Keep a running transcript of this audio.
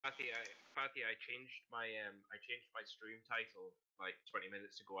Fatty, I changed my stream title like 20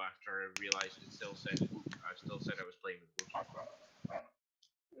 minutes ago after I realized it still said Wook. I still said I was playing with Wookie.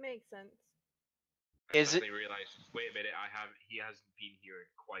 Makes sense. I suddenly realized, wait a minute, he hasn't been here in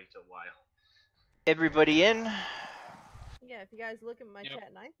quite a while. Everybody in? Yeah, if you guys look at my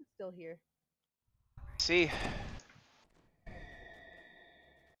chat, Ninth is still here. See.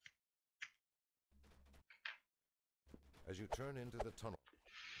 As you turn into the tunnel,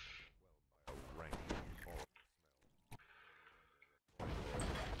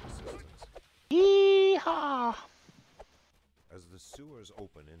 Yeehaw! As the sewers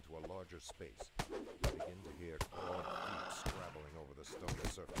open into a larger space, you begin to hear clawed feet scrabbling over the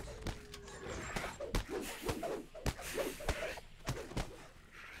stone surface.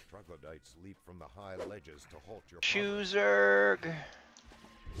 Troglodytes leap from the high ledges to halt your Shoezerg!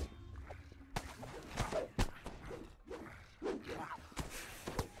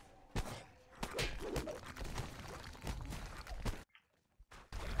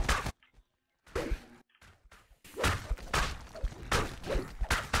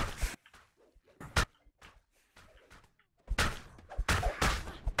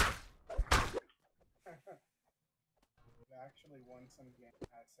 Actually won some game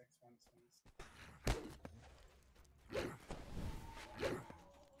 6-1 swings.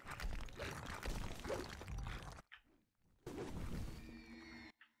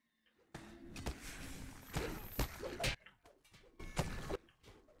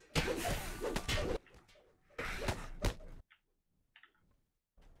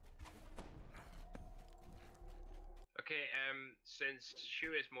 Okay, since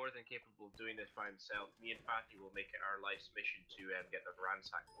Shu is more than capable of doing this by himself, me and Fatty will make it our life's mission to get the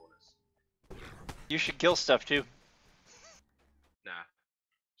ransack bonus. You should kill stuff too. Nah,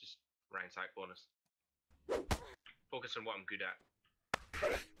 just ransack bonus. Focus on what I'm good at.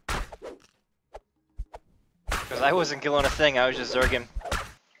 Because I wasn't killing a thing, I was just zerging.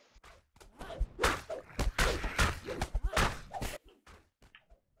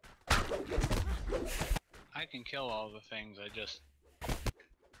 I can kill all the things, I just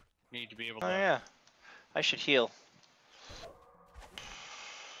need to be able to... Oh yeah, I should heal.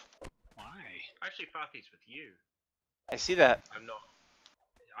 Why? Actually, Fatty's with you. I see that. I'm not.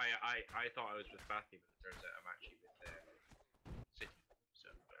 I thought I was with Fatty, but it turns out I'm actually with City, so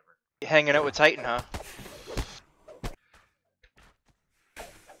whatever. You hanging out with Titan, huh?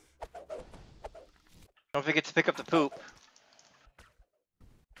 Don't forget to pick up the poop.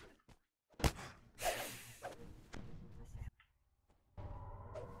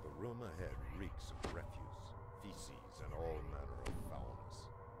 The room ahead reeks of refuse, feces, and all manner of foulness.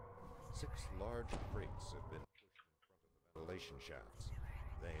 6 large crates have been pushed in front of the ventilation shafts.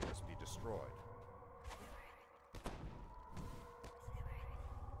 They must be destroyed.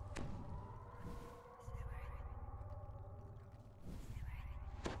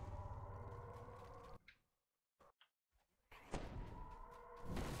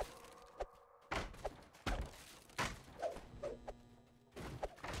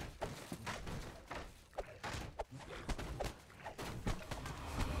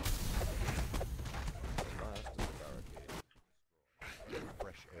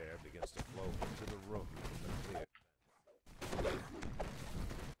 Fresh air begins to flow into the room from the clear.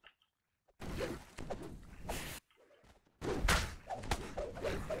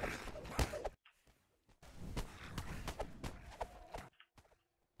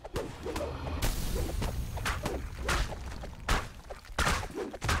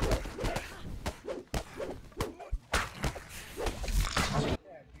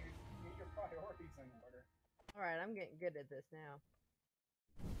 Alright, I'm getting good at this now.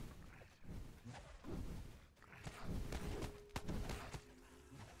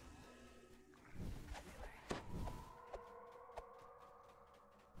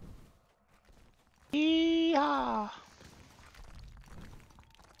 Yeehaw!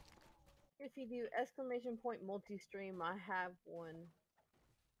 If you do exclamation point multi-stream, I have one.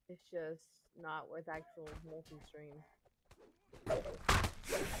 It's just not with actual multi-stream.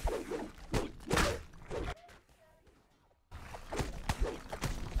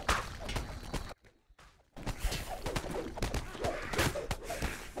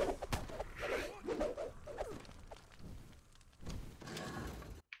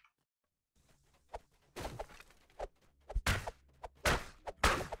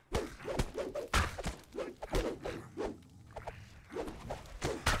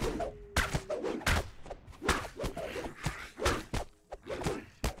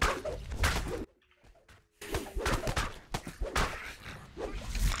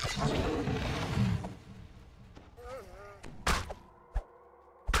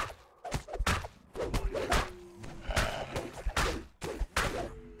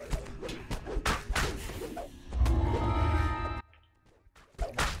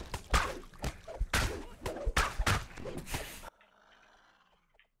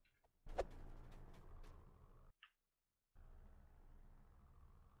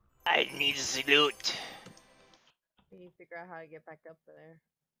 I need the loot. We need to figure out how to get back up there.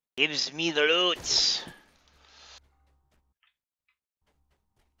 Gives me the loot.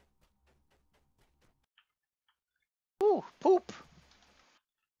 Ooh, poop.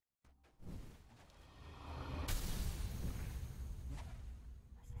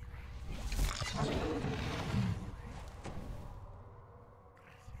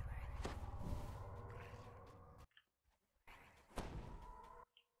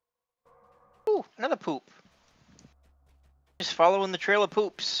 Ooh, another poop. Just following the trail of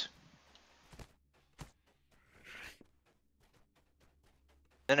poops.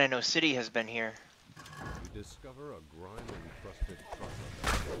 Then I know City has been here. You discover a grime-encrusted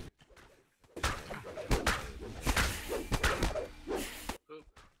treasure. Poop.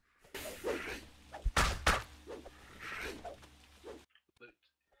 Loot.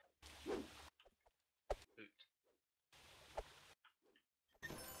 Loot.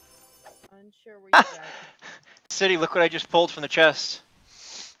 Unsure where you guys. City, look what I just pulled from the chest.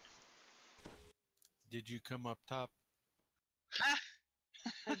 Did you come up top? I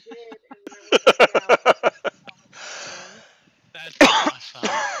did, and then I went down. That's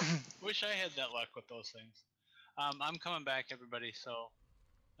awesome. Wish I had that luck with those things. I'm coming back, everybody, so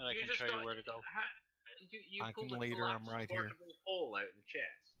that I can just show you got- where to go. You I pulled can a later, I'm collapsed right here. portable hole out of the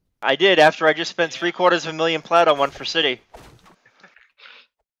chest. I did after I just spent Yeah. $750,000 plat on one for City.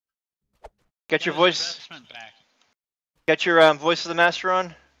 Get your That is voice. investment back. Get your voice of the master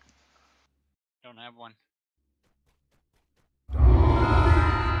on. Don't have one. His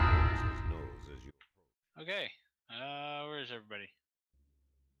nose as you Okay. Where's everybody?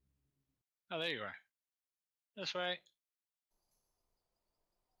 Oh, there you are. That's right.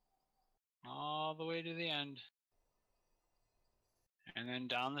 All the way to the end. And then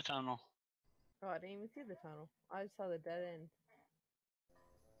down the tunnel. Oh, I didn't even see the tunnel. I just saw the dead end.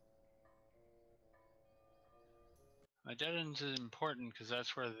 The dead end is important because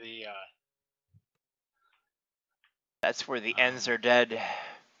that's where the That's where the ends are dead.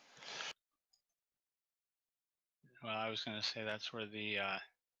 well, I was gonna say that's where the